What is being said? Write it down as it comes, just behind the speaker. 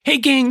Hey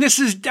gang, this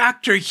is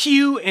Dr.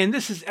 Hugh, and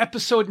this is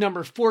episode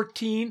number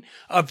 14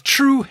 of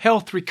True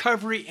Health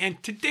Recovery.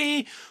 And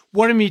today,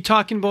 what I'm going to be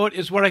talking about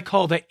is what I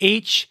call the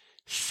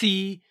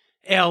HCL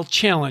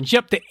Challenge.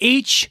 Yep, the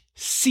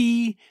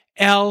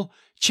HCL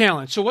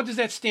Challenge. So what does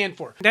that stand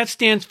for? That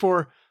stands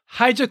for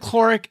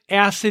Hydrochloric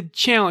Acid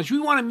Challenge. We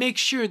want to make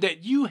sure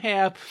that you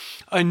have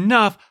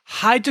enough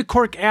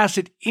hydrochloric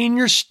acid in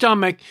your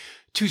stomach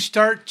to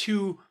start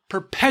to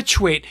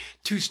perpetuate,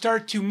 to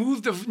start to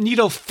move the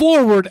needle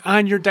forward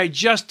on your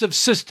digestive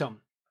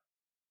system.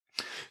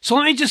 So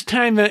let me just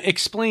kind of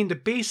explain the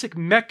basic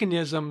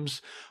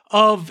mechanisms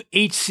of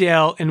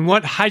HCL and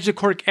what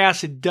hydrochloric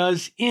acid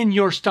does in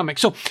your stomach.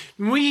 So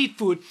when we eat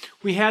food,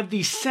 we have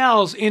these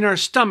cells in our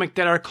stomach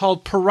that are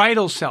called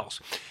parietal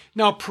cells.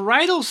 Now,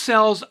 parietal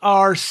cells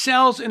are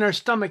cells in our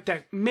stomach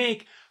that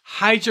make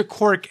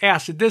hydrochloric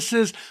acid. This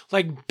is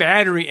like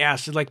battery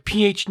acid, like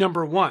pH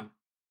number 1.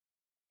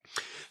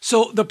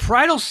 So the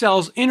parietal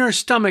cells in our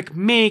stomach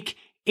make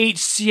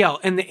HCl,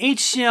 and the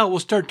HCl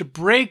will start to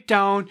break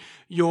down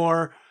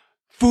your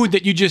food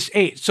that you just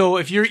ate. So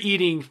if you're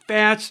eating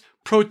fats,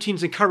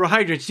 proteins, and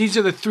carbohydrates, these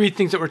are the three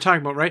things that we're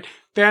talking about, right?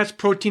 Fats,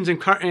 proteins, and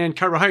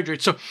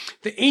carbohydrates. So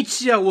the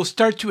HCl will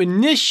start to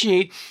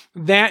initiate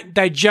that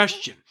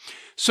digestion.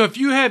 So if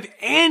you have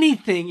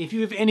anything, if you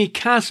have any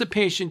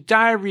constipation,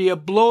 diarrhea,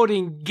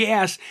 bloating,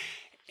 gas,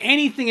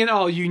 anything at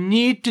all, you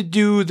need to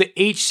do the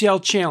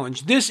HCL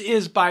challenge. This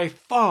is by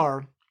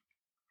far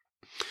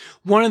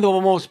one of the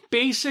most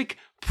basic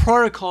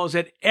protocols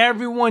that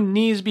everyone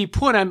needs to be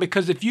put on,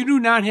 because if you do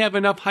not have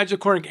enough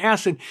hydrochloric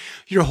acid,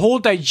 your whole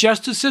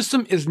digestive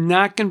system is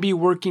not going to be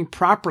working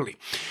properly.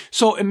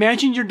 So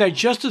imagine your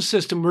digestive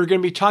system. We're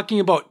going to be talking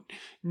about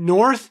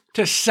north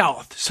to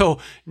south. So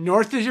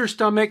north is your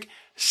stomach,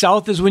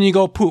 south is when you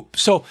go poop.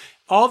 So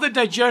all the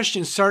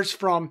digestion starts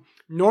from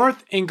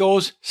north and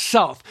goes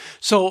south.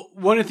 So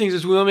one of the things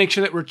is we want to make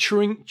sure that we're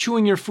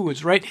chewing your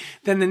foods, right?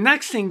 Then the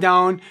next thing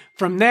down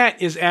from that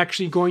is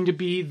actually going to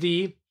be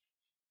the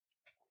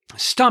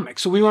stomach.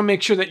 So we want to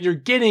make sure that you're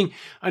getting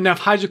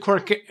enough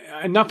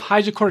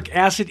hydrochloric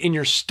acid in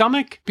your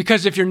stomach,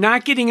 because if you're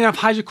not getting enough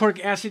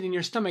hydrochloric acid in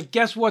your stomach,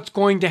 guess what's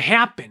going to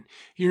happen?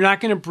 You're not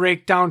going to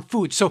break down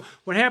food. So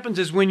what happens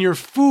is when your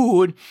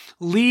food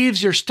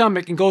leaves your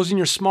stomach and goes in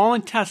your small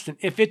intestine,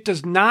 if it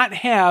does not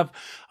have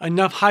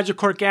enough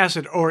hydrochloric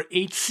acid or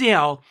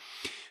HCl,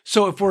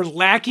 so if we're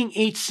lacking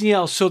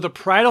HCl, so the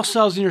parietal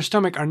cells in your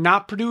stomach are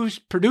not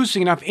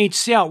producing enough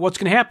HCl, what's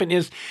going to happen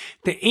is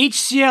the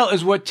HCl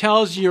is what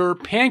tells your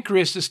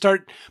pancreas to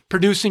start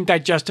producing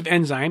digestive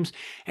enzymes,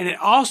 and it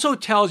also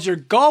tells your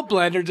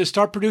gallbladder to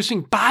start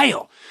producing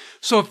bile.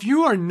 So if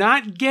you are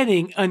not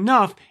getting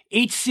enough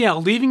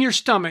HCl leaving your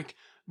stomach,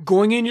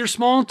 going in your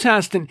small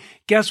intestine,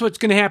 guess what's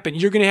going to happen?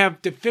 You're going to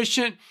have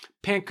deficient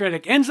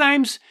pancreatic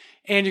enzymes,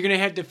 and you're going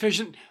to have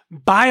deficient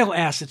bile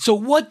acid. So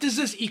what does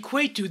this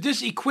equate to?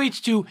 This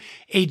equates to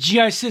a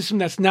GI system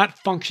that's not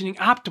functioning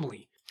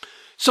optimally.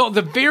 So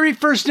the very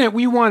first thing that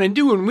we want to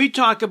do when we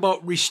talk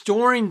about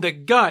restoring the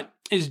gut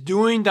is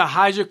doing the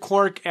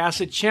hydrochloric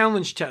acid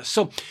challenge test.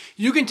 So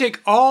you can take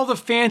all the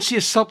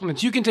fanciest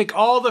supplements. You can take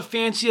all the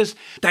fanciest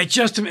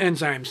digestive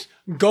enzymes,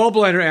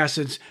 gallbladder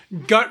acids,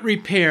 gut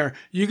repair.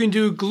 You can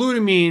do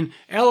glutamine,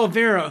 aloe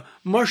vera,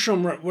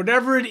 mushroom root,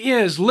 whatever it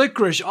is,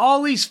 licorice,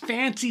 all these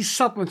fancy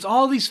supplements,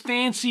 all these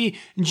fancy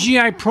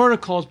GI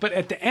protocols. But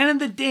at the end of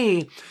the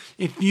day,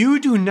 if you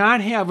do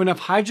not have enough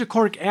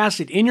hydrochloric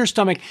acid in your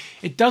stomach,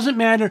 it doesn't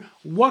matter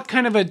what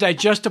kind of a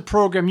digestive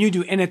program you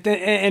do.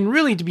 And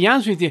really, to be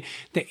honest with you,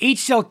 the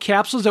HCL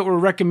capsules that we're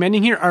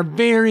recommending here are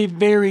very,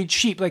 very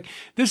cheap. Like,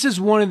 this is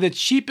one of the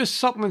cheapest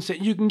supplements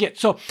that you can get.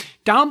 So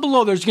down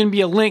below, there's going to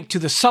be a link to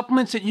the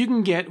supplements that you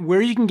can get,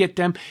 where you can get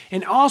them.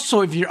 And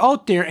also, if you're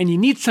out there and you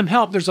need some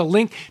help, there's a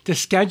link to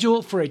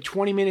schedule for a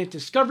 20-minute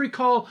discovery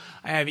call.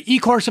 I have an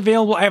e-course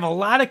available. I have a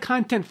lot of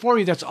content for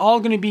you that's all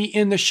going to be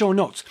in the show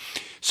notes.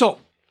 So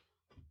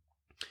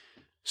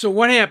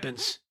what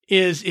happens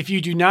is if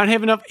you do not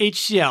have enough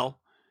HCl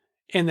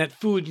and that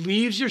food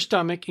leaves your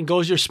stomach and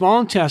goes to your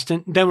small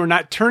intestine, then we're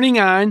not turning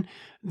on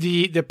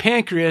the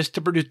pancreas to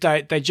produce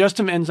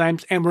digestive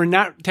enzymes, and we're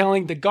not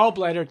telling the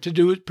gallbladder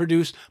to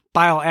produce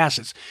bile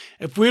acids.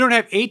 If we don't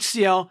have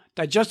HCl,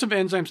 digestive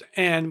enzymes,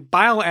 and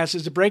bile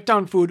acids to break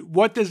down food,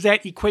 what does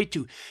that equate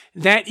to?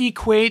 That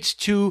equates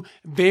to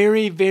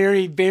very,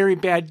 very, very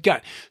bad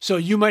gut. So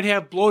you might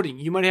have bloating,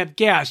 you might have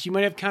gas, you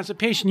might have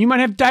constipation, you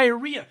might have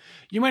diarrhea,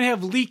 you might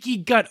have leaky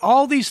gut.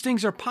 All these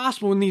things are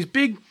possible when these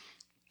big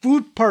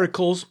food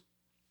particles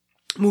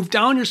move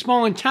down your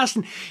small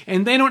intestine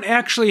and they don't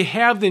actually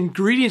have the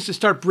ingredients to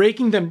start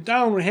breaking them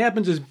down. What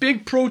happens is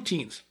big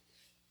proteins.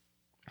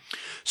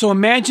 So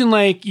imagine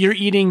like you're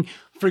eating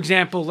For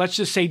example, let's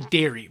just say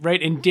dairy, right?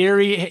 And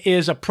dairy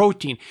is a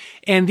protein.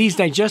 And these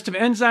digestive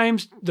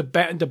enzymes,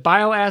 the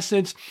bile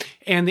acids,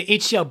 and the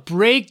HCl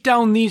break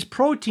down these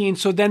proteins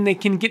so then they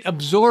can get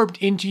absorbed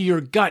into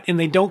your gut and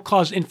they don't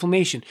cause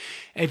inflammation.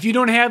 If you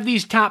don't have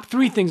these top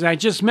three things I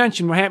just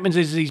mentioned, what happens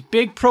is these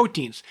big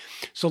proteins.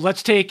 So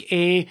let's take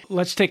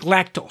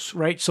lactose,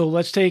 right? So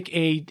let's take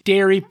a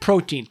dairy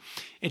protein.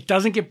 It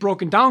doesn't get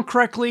broken down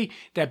correctly.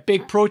 That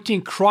big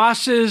protein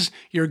crosses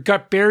your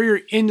gut barrier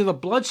into the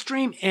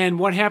bloodstream. And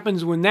what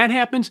happens when that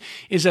happens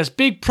is this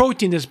big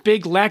protein, this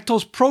big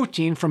lactose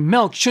protein from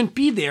milk shouldn't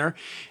be there.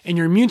 And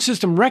your immune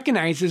system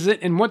recognizes it.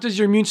 And what does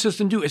your immune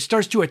system do? It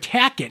starts to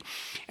attack it.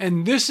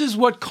 And this is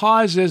what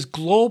causes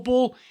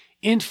global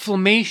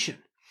inflammation.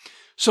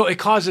 So it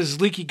causes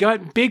leaky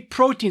gut, big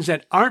proteins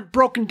that aren't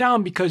broken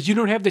down because you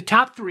don't have the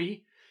top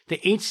three, the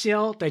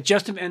HCl,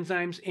 digestive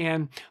enzymes,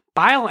 and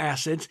bile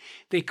acids.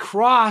 They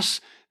cross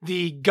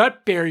the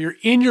gut barrier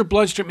in your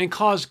bloodstream and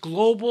cause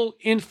global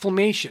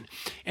inflammation.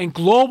 And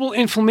global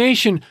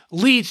inflammation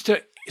leads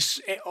to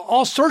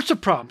all sorts of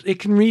problems. It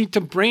can lead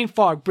to brain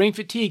fog, brain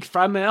fatigue,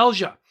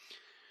 fibromyalgia,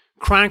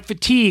 chronic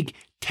fatigue,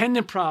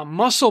 tendon problem,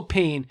 muscle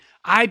pain,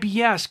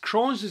 IBS,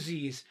 Crohn's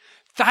disease,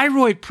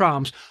 thyroid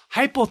problems,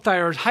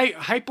 hypothyroid,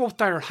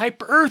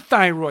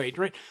 hyperthyroid,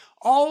 right?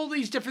 All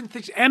these different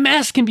things.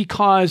 MS can be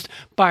caused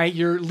by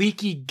your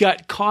leaky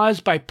gut,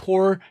 caused by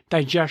poor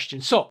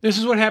digestion. So this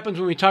is what happens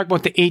when we talk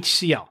about the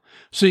HCl.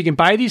 So you can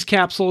buy these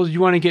capsules. You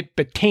want to get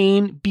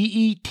betaine,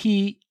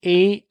 Betaine,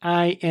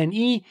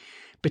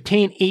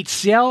 betaine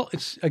HCl.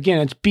 It's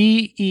Betaine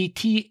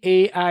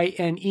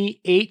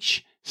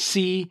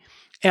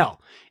HCl.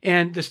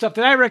 And the stuff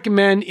that I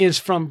recommend is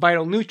from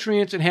Vital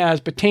Nutrients. It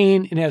has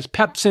betaine, it has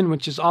pepsin,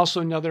 which is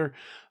also another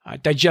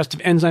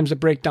digestive enzymes that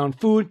break down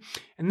food.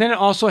 And then it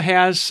also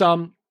has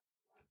some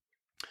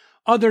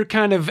other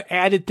kind of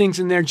added things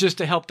in there just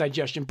to help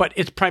digestion, but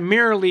it's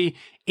primarily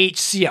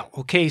HCl.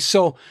 Okay.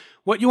 So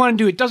what you want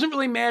to do, it doesn't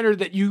really matter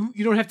that you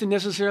don't have to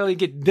necessarily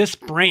get this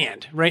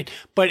brand, right?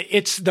 But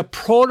it's the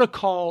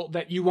protocol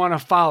that you want to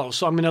follow.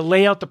 So I'm going to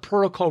lay out the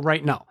protocol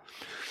right now.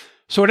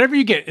 So whatever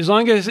you get, as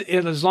long as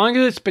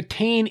it's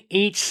betaine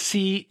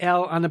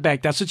HCl on the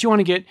back, that's what you want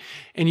to get.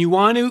 And you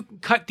want to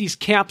cut these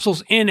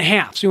capsules in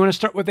half. So you want to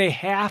start with a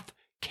half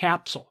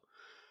capsule.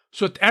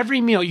 So with every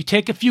meal, you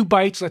take a few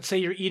bites. Let's say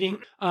you're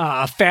eating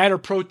a fat or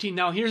protein.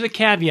 Now, here's a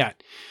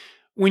caveat.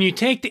 When you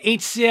take the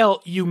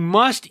HCl, you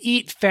must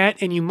eat fat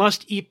and you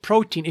must eat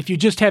protein. If you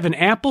just have an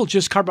apple,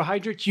 just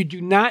carbohydrates, you do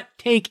not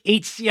take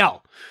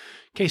HCl.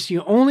 Okay, so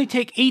you only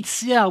take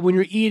HCl when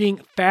you're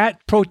eating fat,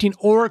 protein,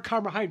 or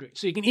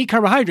carbohydrates. So you can eat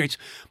carbohydrates,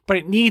 but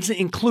it needs to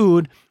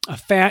include a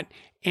fat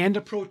and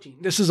a protein.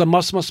 This is a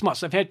must.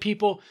 I've had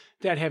people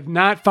that have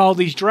not followed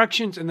these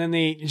directions, and then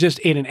they just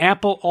ate an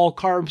apple, all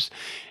carbs,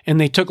 and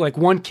they took like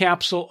one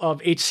capsule of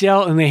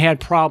HCl, and they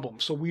had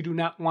problems. So we do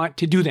not want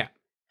to do that.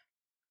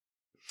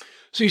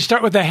 So you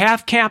start with a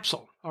half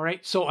capsule, all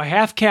right? So a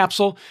half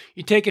capsule,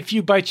 you take a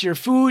few bites of your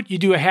food, you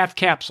do a half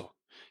capsule.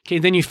 Okay,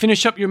 then you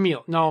finish up your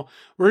meal. Now,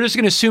 we're just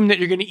going to assume that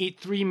you're going to eat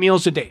 3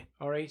 meals a day.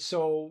 All right,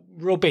 so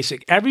real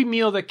basic. Every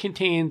meal that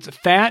contains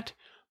fat,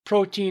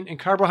 protein, and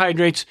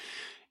carbohydrates,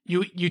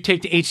 you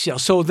take the HCl.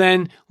 So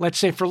then, let's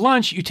say for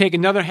lunch, you take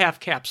another half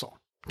capsule.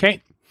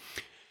 Okay,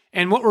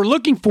 and what we're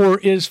looking for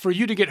is for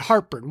you to get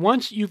heartburn.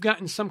 Once you've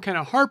gotten some kind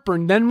of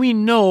heartburn, then we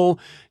know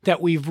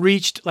that we've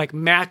reached like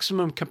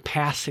maximum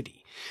capacity.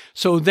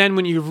 So then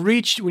when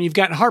you've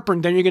gotten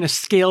heartburn, then you're going to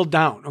scale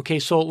down. Okay,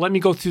 so let me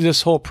go through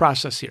this whole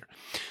process here.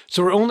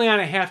 So we're only on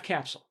a half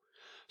capsule.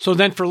 So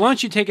then for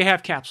lunch, you take a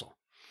half capsule.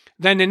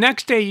 Then the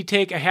next day, you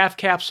take a half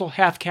capsule,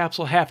 half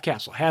capsule, half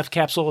capsule. Half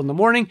capsule in the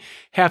morning,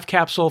 half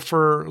capsule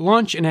for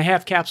lunch, and a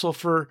half capsule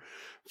for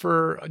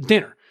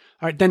dinner.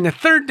 All right, then the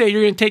third day,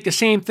 you're going to take the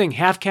same thing,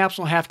 half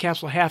capsule, half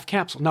capsule, half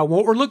capsule. Now,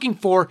 what we're looking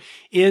for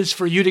is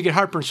for you to get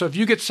heartburn. So if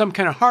you get some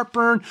kind of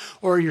heartburn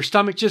or your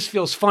stomach just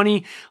feels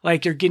funny,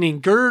 like you're getting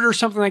GERD or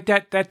something like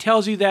that, that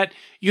tells you that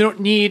you don't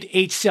need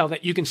HCl,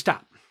 that you can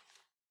stop.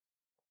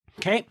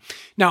 Okay.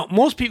 Now,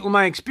 most people, in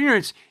my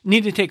experience,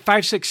 need to take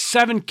 5, 6,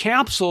 7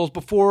 capsules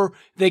before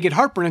they get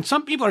heartburn. And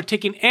some people are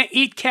taking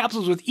 8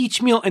 capsules with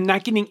each meal and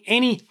not getting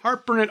any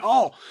heartburn at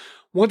all.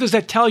 What does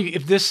that tell you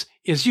if this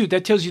is you?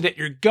 That tells you that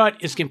your gut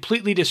is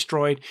completely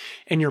destroyed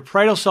and your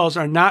parietal cells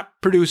are not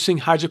producing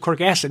hydrochloric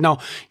acid. Now,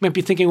 you might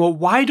be thinking, well,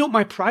 why don't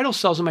my parietal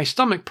cells in my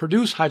stomach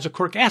produce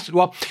hydrochloric acid?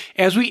 Well,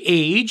 as we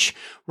age,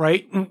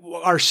 right,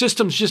 our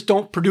systems just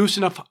don't produce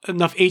enough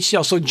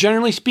HCl. So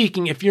generally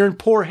speaking, if you're in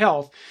poor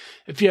health,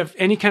 if you have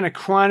any kind of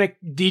chronic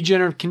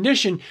degenerative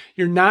condition,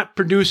 you're not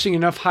producing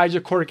enough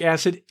hydrochloric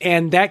acid,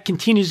 and that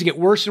continues to get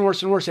worse and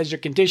worse and worse as your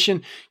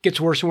condition gets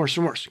worse and worse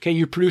and worse. Okay,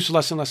 you produce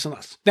less and less and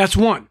less. That's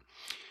one.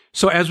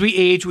 So as we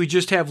age, we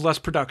just have less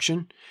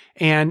production,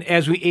 and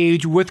as we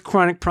age with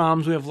chronic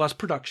problems, we have less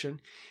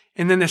production.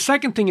 And then the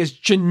second thing is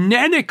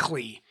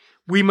genetically,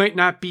 we might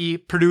not be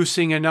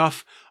producing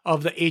enough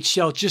of the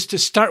HCl just to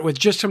start with,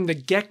 just from the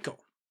get-go.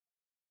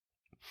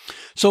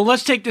 So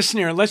let's take this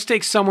scenario. Let's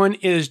take someone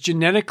is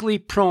genetically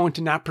prone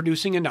to not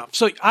producing enough.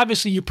 So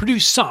obviously you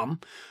produce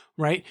some,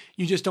 right?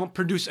 You just don't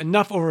produce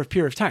enough over a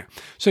period of time.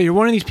 So you're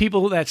one of these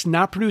people that's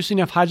not producing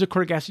enough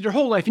hydrochloric acid your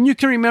whole life. And you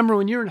can remember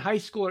when you're in high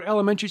school or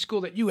elementary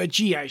school that you had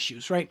GI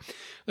issues, right?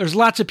 There's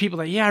lots of people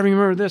that, I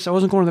remember this. I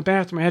wasn't going to the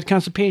bathroom. I had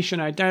constipation.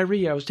 I had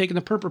diarrhea. I was taking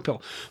the purple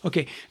pill.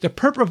 Okay, the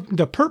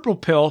purple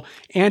pill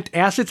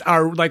antacids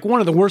are like one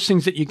of the worst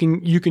things that you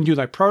can do.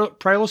 Like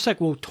Prilosec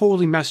will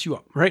totally mess you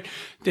up, right?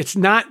 It's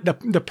not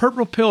the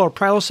purple pill or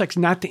Prilosec is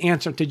not the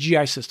answer to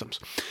GI systems.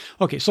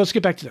 Okay, so let's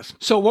get back to this.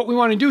 So what we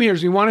want to do here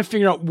is we want to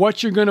figure out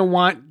what you're going to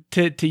want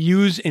to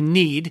use and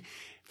need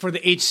for the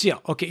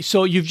HCl. Okay,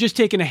 so you've just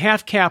taken a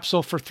half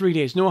capsule for 3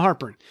 days, no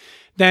heartburn.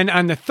 Then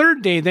on the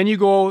third day, then you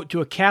go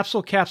to a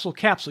capsule.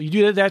 You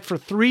do that for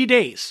 3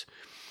 days,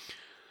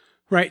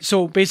 right?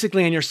 So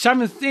basically on your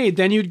seventh day,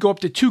 then you'd go up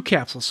to 2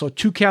 capsules. So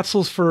 2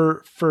 capsules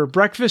for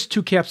breakfast,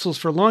 2 capsules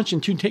for lunch,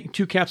 and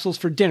two capsules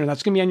for dinner.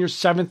 That's going to be on your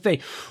seventh day.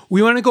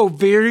 We want to go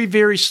very,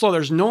 very slow.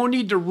 There's no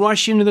need to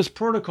rush into this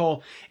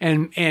protocol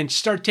and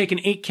start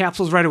taking 8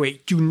 capsules right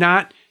away. Do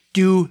not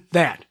do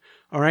that,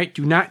 all right?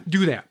 Do not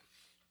do that.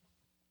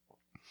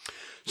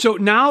 So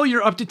now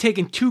you're up to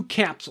taking 2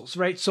 capsules,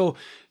 right? So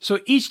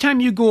each time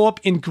you go up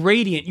in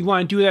gradient, you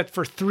want to do that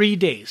for 3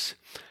 days.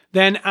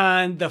 Then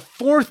on the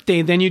 4th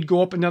day, then you'd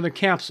go up another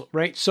capsule,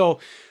 right? So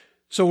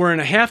we're in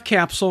a half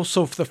capsule.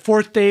 So for the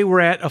 4th day, we're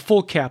at a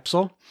full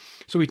capsule.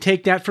 So we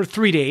take that for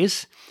 3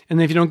 days. And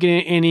then if you don't get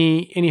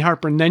any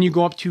heartburn, then you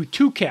go up to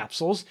 2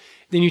 capsules.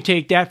 Then you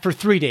take that for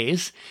 3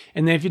 days.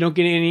 And then if you don't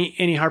get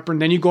any heartburn,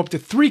 then you go up to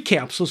 3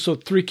 capsules. So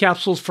 3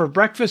 capsules for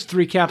breakfast,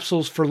 3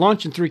 capsules for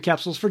lunch, and 3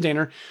 capsules for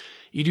dinner.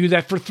 You do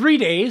that for 3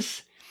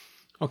 days,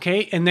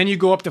 okay? And then you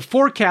go up to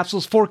 4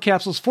 capsules.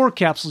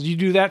 You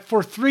do that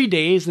for 3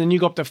 days. And then you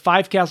go up to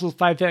 5 capsules,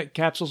 5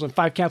 capsules, and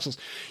 5 capsules.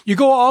 You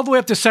go all the way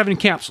up to 7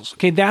 capsules,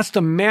 okay? That's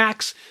the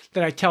max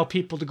that I tell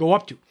people to go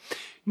up to.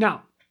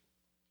 Now,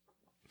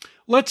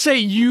 let's say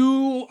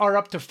you are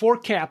up to 4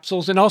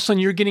 capsules and all of a sudden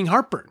you're getting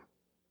heartburn.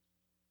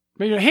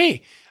 Maybe,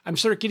 hey, I'm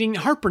starting getting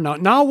heartburn now.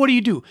 Now what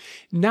do?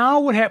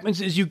 Now what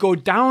happens is you go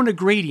down a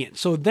gradient.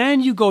 So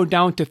then you go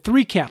down to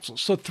 3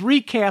 capsules. So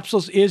 3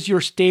 capsules is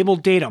your stable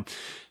datum.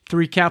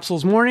 3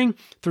 capsules morning,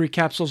 3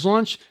 capsules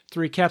lunch,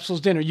 3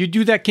 capsules dinner. You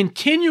do that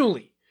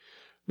continually,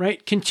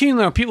 right?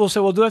 Continually. Now, people say,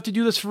 well, do I have to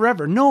do this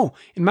forever? No.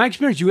 In my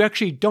experience, you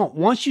actually don't.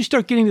 Once you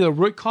start getting to the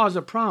root cause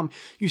of the problem,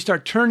 you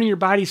start turning your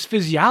body's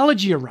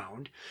physiology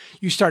around.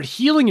 You start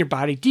healing your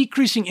body,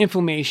 decreasing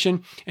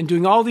inflammation, and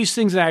doing all these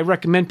things that I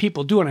recommend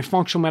people do on a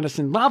functional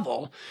medicine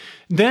level.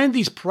 Then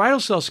these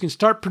parietal cells can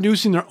start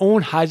producing their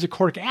own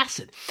hydrochloric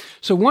acid.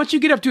 So once you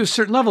get up to a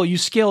certain level, you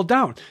scale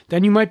down.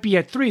 Then you might be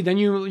at 3. Then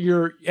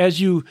you're as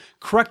you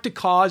correct the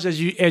cause, as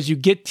you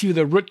get to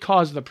the root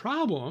cause of the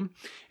problem,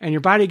 and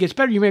your body gets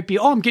better, you might be,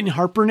 I'm getting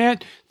heartburn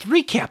at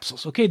 3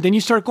 capsules. Okay, then you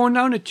start going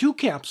down to 2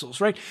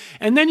 capsules, right?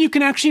 And then you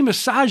can actually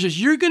massage this.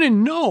 You're going to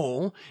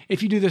know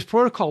if you do this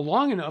protocol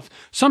long enough.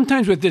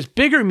 Sometimes with this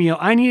bigger meal,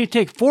 I need to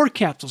take 4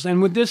 capsules,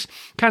 and with this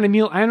kind of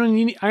meal, I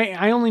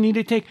only need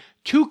to take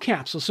 2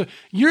 capsules. So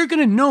you're going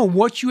to know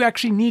what you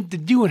actually need to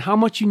do and how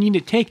much you need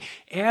to take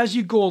as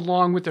you go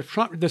along with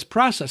this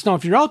process. Now,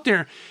 if you're out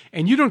there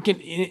and you don't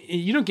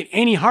get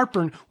any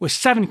heartburn with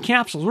 7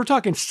 capsules, we're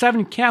talking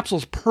 7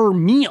 capsules per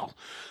meal,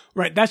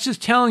 right? That's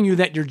just telling you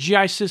that your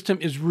GI system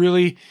is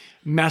really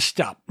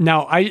messed up.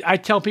 Now, I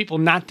tell people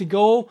not to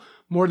go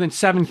more than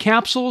 7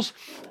 capsules,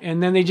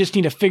 and then they just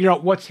need to figure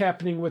out what's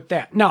happening with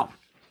that. Now,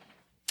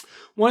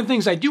 one of the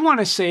things I do want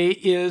to say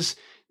is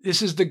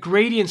this is the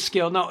gradient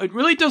scale. Now, it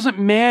really doesn't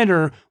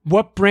matter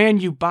what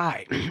brand you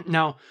buy.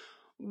 Now,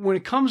 when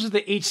it comes to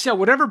the HCl,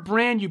 whatever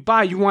brand you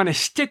buy, you want to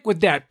stick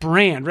with that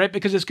brand, right?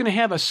 Because it's going to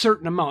have a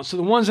certain amount. So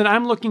the ones that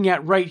I'm looking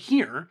at right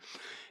here,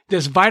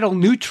 this Vital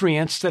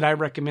Nutrients that I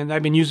recommend, that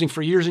I've been using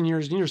for years and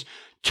years and years,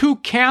 2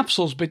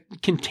 capsules but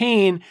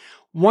contain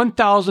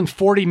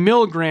 1,040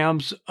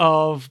 milligrams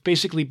of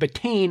basically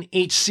betaine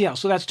HCl.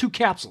 So that's 2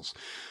 capsules.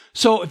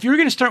 So if you're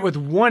going to start with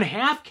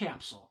 1/2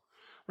 capsule,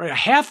 right, a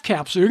half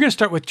capsule, you're going to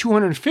start with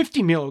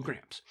 250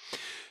 milligrams.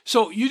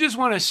 So you just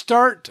want to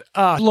start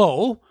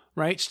low,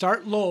 right?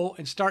 Start low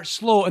and start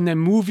slow and then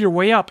move your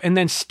way up and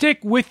then stick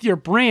with your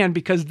brand,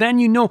 because then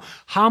you know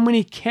how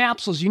many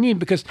capsules you need,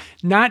 because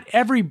not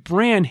every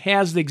brand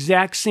has the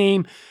exact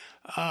same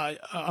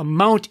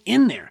amount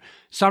in there.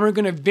 Some are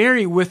going to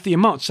vary with the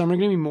amount. Some are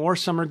going to be more,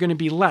 some are going to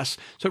be less.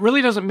 So it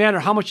really doesn't matter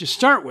how much you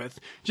start with,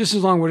 just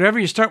as long whatever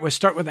you start with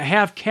a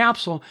half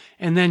capsule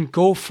and then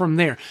go from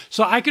there.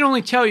 So I can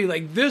only tell you,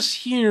 like,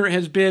 this here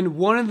has been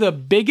one of the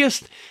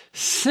biggest,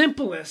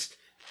 simplest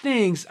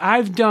things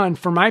I've done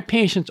for my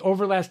patients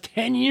over the last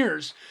 10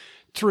 years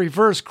to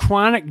reverse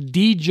chronic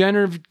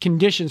degenerative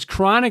conditions,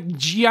 chronic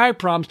GI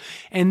problems.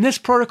 And this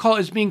protocol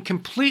is being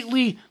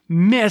completely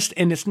missed,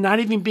 and it's not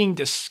even being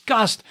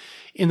discussed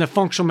in the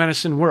functional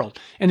medicine world.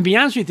 And to be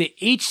honest with you,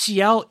 the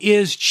HCl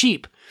is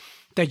cheap.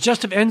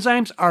 Digestive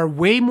enzymes are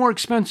way more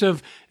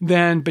expensive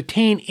than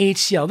betaine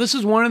HCl. This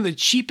is one of the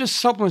cheapest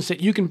supplements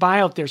that you can buy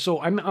out there. So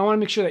I want to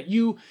make sure that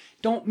you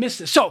Don't miss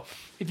this. So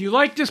if you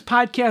like this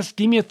podcast,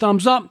 give me a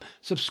thumbs up,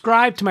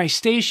 subscribe to my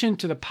station,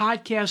 to the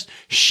podcast,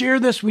 share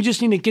this. We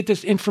just need to get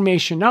this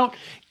information out.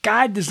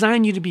 God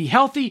designed you to be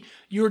healthy.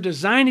 You're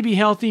designed to be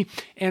healthy.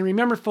 And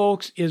remember,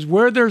 folks, is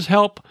where there's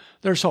help,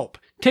 there's hope.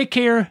 Take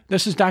care.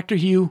 This is Dr.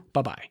 Hugh.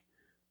 Bye-bye.